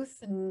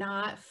truth,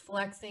 not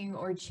flexing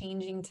or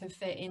changing to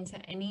fit into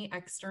any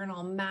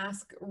external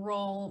mask,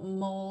 role,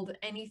 mold,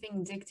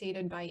 anything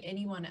dictated by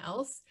anyone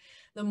else.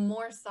 The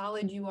more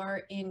solid you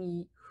are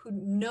in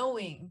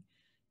knowing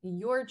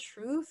your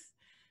truth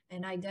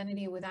and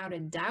identity without a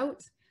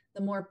doubt,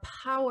 the more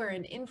power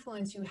and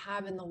influence you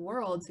have in the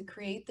world to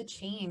create the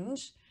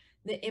change,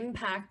 the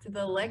impact,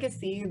 the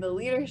legacy, the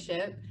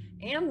leadership,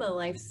 and the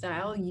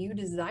lifestyle you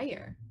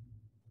desire.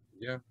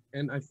 Yeah.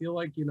 And I feel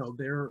like, you know,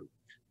 there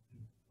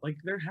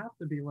have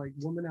to be like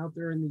women out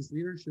there in these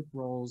leadership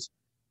roles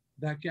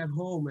that get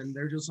home and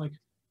they're just like,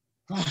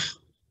 oh,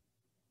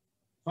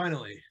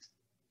 finally,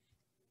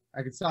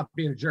 I can stop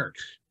being a jerk.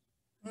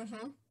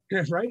 Mm-hmm.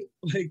 Yeah, right?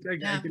 Like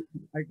Yeah.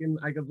 I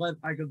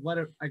could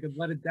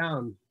let it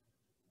down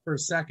for a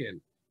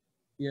second,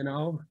 you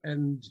know,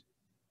 and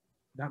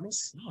that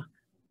must suck.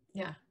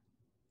 Yeah.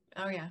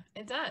 Oh, yeah,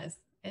 it does.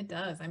 It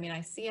does. I mean,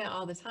 I see it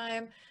all the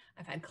time.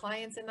 I've had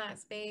clients in that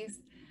space,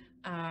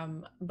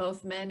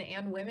 both men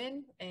and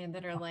women, and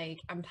that are like,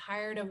 I'm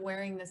tired of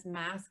wearing this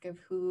mask of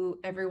who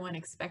everyone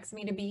expects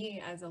me to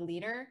be as a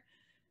leader.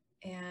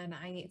 And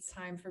it's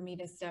time for me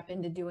to step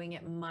into doing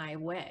it my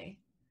way.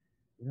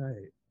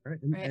 Right. Right.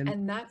 Right.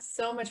 And that's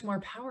so much more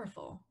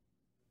powerful.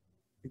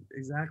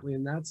 Exactly.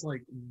 And that's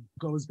like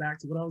goes back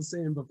to what I was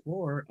saying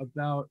before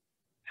about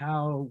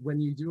how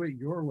when you do it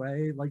your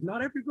way, like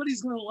not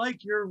everybody's going to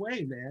like your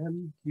way,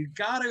 man. You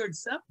got to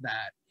accept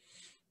that.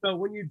 But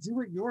when you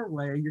do it your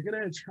way, you're going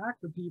to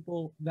attract the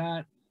people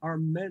that are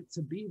meant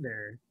to be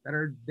there, that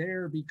are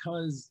there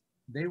because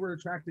they were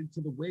attracted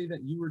to the way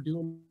that you were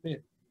doing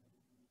it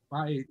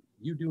by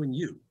you doing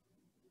you.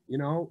 You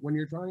know, when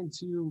you're trying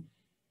to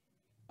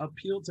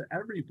appeal to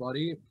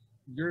everybody,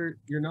 you're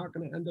not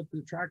going to end up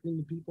attracting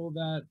the people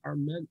that are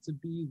meant to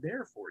be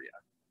there for you.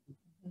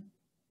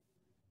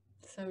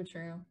 So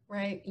true,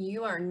 right?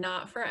 You are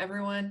not for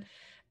everyone.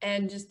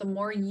 And just the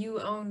more you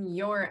own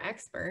your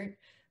expert,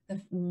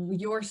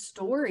 your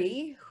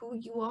story, who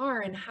you are,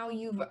 and how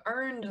you've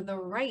earned the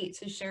right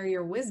to share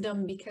your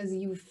wisdom because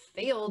you've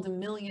failed a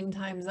million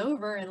times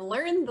over and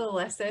learned the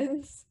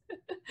lessons,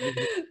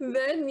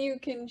 then you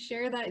can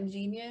share that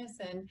genius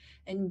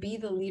and be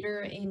the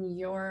leader in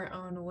your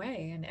own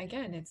way. And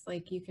again, it's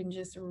like you can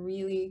just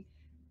really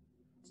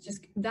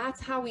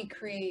that's how we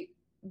create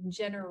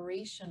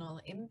generational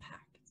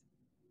impact.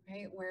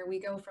 Right? Where we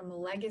go from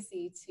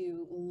legacy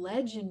to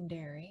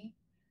legendary,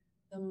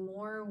 the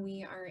more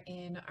we are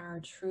in our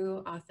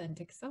true,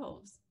 authentic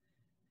selves.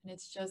 And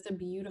it's just a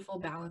beautiful,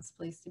 balanced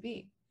place to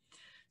be.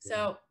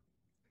 So,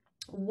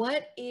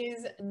 what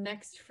is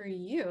next for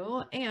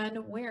you,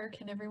 and where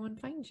can everyone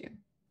find you?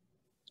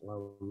 I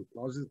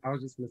was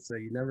just gonna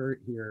say, you never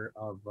hear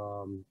of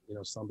you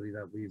know, somebody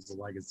that leaves a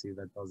legacy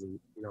that doesn't,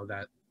 you know,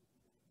 that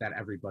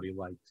everybody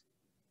liked,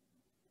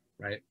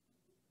 right?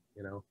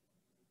 You know,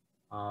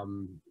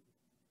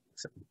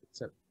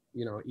 except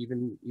you know,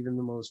 even the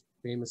most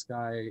famous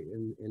guy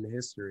in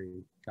history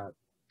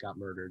got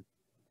murdered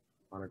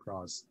on a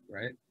cross,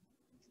 right?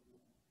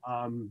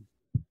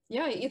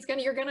 Yeah,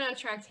 you're gonna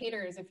attract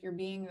haters if you're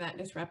being that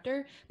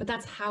disruptor, but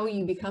that's how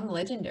you become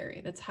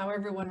legendary. That's how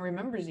everyone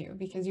remembers you,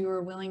 because you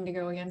were willing to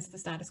go against the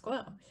status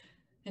quo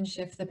and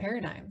shift the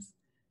paradigms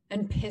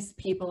and piss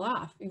people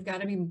off. You've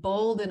got to be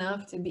bold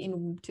enough to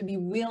be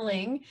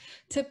willing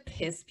to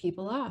piss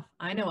people off.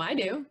 I know I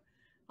do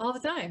all the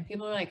time.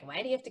 People are like,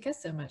 "Why do you have to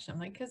cuss so much?" I'm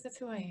like, "Because that's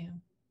who I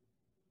am."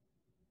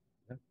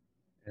 Yeah.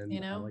 And You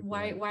know,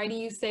 like why do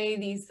you say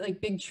these like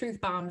big truth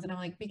bombs? And I'm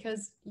like,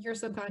 because your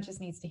subconscious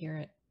needs to hear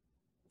it.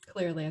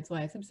 Clearly, that's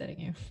why it's upsetting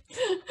you.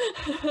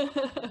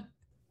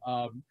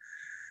 um,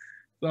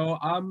 so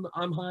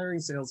I'm hiring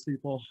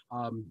salespeople.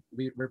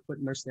 We're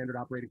putting our standard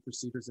operating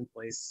procedures in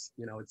place.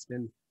 You know, it's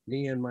been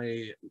me and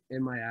my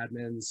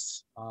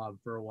admins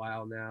for a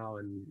while now,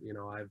 and you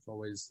know, I've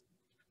always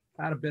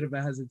had a bit of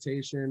a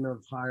hesitation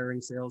of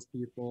hiring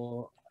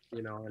salespeople.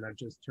 You know, and I've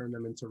just turned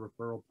them into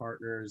referral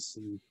partners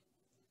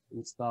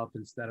and stuff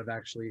instead of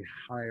actually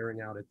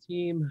hiring out a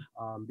team.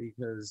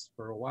 Because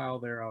for a while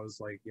there, I was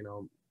like, you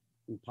know,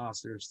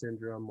 imposter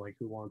syndrome, like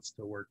who wants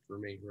to work for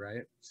me,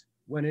 right?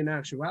 When in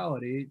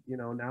actuality,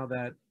 now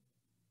that,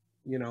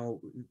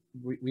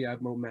 we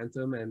have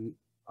momentum and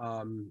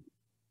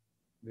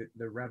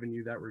the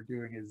revenue that we're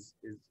doing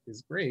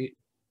is great.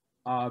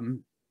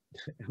 I'm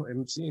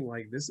seeing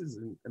like this is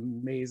an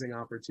amazing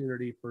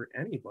opportunity for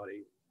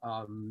anybody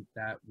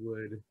that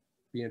would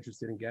be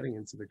interested in getting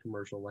into the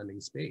commercial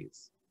lending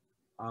space.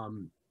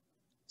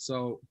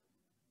 So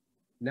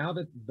now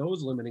that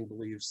those limiting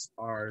beliefs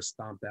are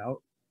stomped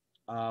out,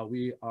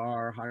 we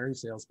are hiring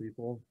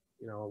salespeople.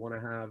 I want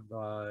to have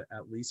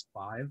at least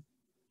 5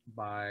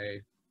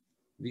 by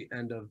the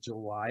end of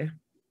July.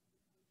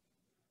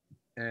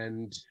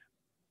 And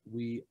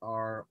we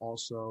are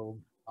also,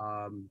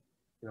 going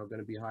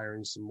to be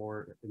hiring some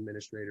more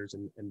administrators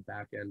and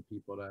back-end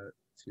people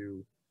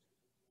to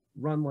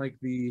run like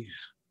the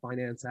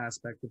finance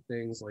aspect of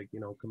things, like,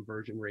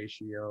 conversion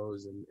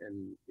ratios and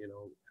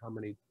how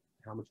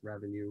much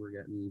revenue we're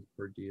getting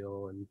per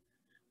deal, and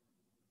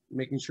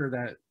making sure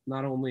that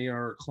not only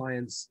are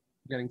clients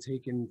getting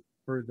taken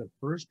for the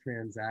first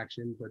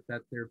transaction, but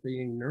that they're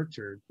being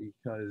nurtured,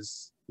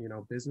 because,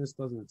 business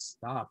doesn't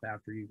stop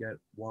after you get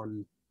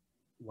one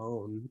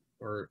loan,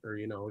 or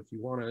if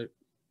you want to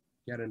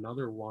get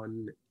another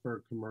one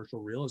for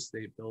commercial real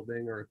estate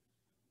building, or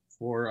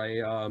for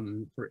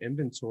for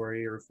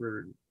inventory, or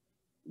for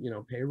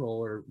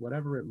payroll, or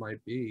whatever it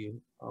might be,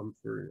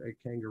 for a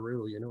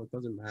kangaroo, it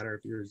doesn't matter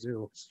if you're a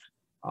zoo.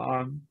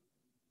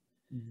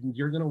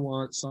 You're going to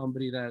want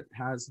somebody that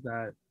has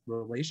that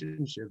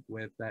relationship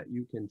with, that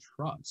you can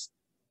trust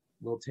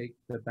will take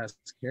the best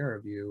care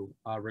of you,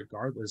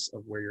 regardless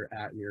of where you're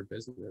at in your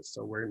business.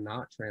 So we're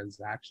not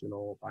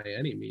transactional by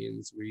any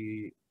means.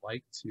 We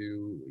like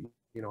to,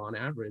 on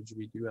average,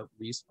 we do at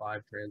least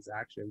 5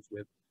 transactions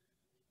with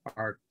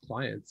our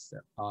clients,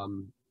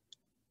 on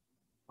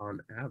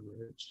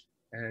average.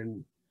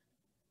 And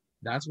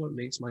that's what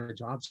makes my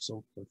job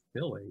so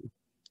fulfilling.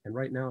 And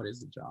right now it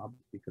is a job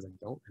because I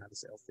don't have a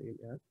sales team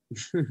yet.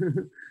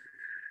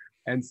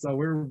 And so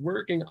we're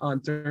working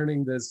on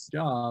turning this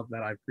job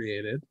that I've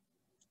created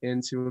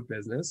into a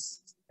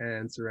business,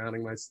 and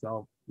surrounding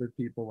myself with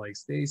people like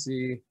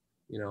Stacy,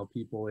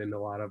 people in a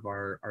lot of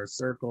our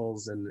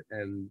circles,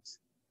 and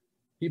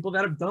people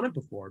that have done it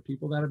before,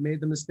 people that have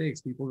made the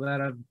mistakes, people that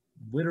have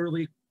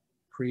literally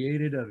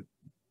created a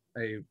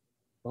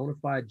bona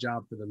fide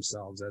job for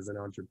themselves as an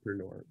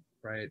entrepreneur,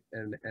 right?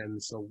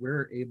 And so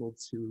we're able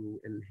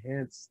to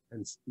enhance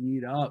and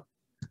speed up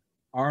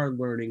our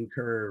learning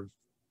curve,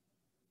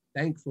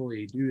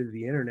 thankfully, due to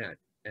the internet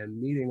and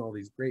meeting all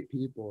these great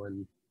people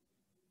and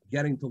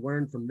getting to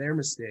learn from their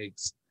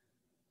mistakes,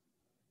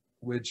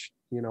 which,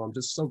 I'm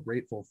just so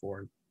grateful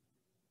for.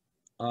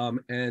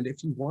 And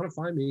if you want to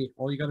find me,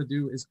 all you got to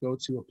do is go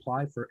to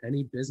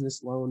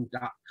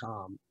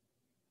applyforanybusinessloan.com.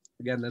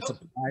 Again, that's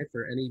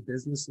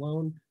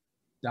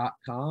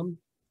applyforanybusinessloan.com.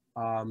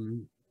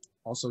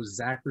 Also,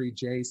 Zachary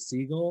J.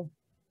 Siegel.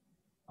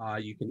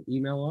 You can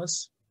email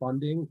us,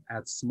 funding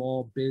at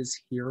Small Biz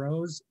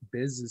Heroes.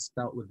 Biz is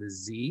spelled with a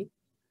Z.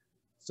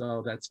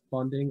 So that's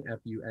funding,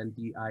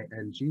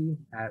 FUNDING,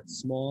 at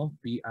small,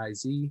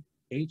 BIZHEROES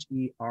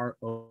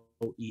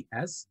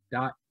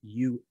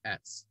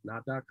 .US,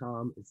 not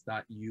 .com, it's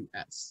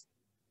 .us.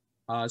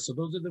 So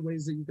those are the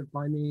ways that you can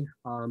find me.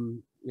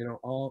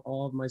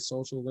 All of my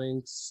social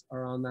links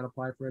are on that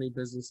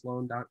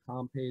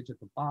applyforanybusinessloan.com page at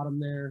the bottom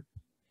there.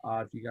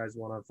 If you guys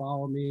want to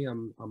follow me,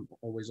 I'm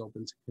always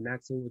open to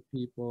connecting with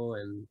people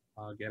and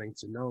getting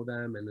to know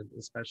them. And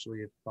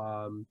especially if,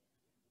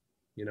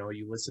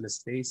 you listen to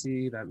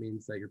Stacy, that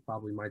means that you're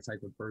probably my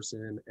type of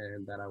person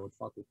and that I would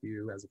fuck with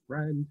you as a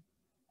friend.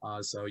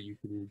 So you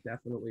can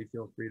definitely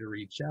feel free to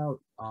reach out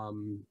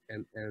and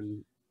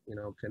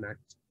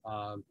connect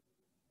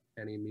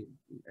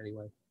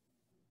anyway.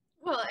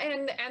 Well,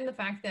 and the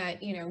fact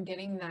that,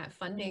 getting that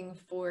funding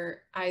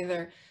for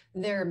either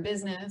their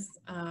business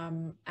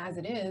as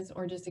it is,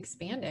 or just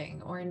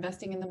expanding or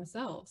investing in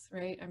themselves,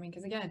 right? I mean,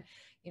 because again,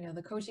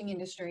 the coaching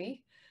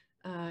industry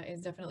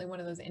is definitely one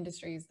of those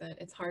industries that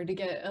it's hard to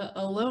get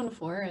a loan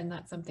for. And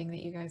that's something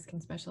that you guys can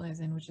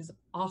specialize in, which is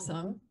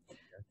awesome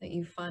that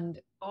you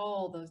fund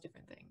all those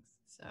different things.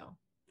 So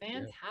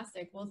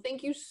fantastic. Well,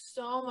 thank you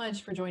so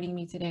much for joining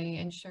me today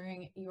and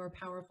sharing your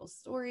powerful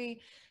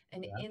story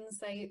and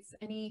insights.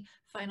 Any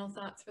final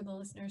thoughts for the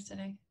listeners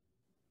today?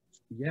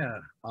 Yeah.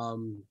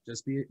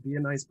 Just be a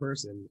nice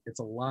person.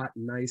 It's a lot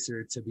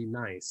nicer to be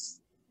nice.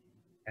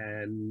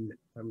 And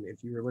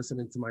if you were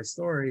listening to my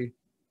story,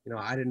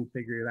 I didn't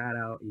figure that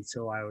out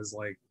until I was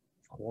like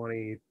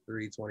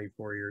 23,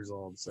 24 years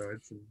old. So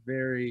it's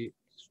very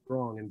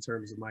strong in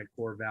terms of my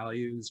core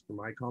values for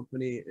my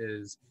company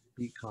is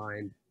be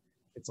kind.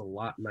 It's a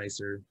lot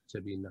nicer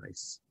to be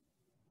nice.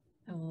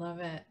 I love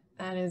it.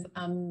 That is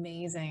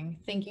amazing.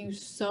 Thank you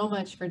so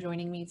much for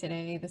joining me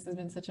today. This has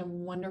been such a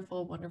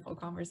wonderful, wonderful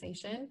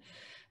conversation.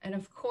 And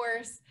of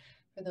course,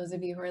 for those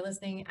of you who are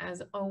listening,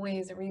 as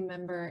always,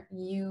 remember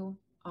you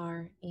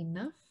are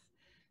enough.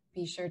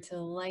 Be sure to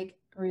like,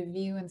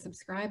 review, and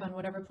subscribe on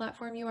whatever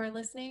platform you are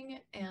listening.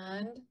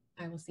 And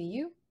I will see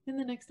you in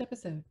the next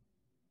episode.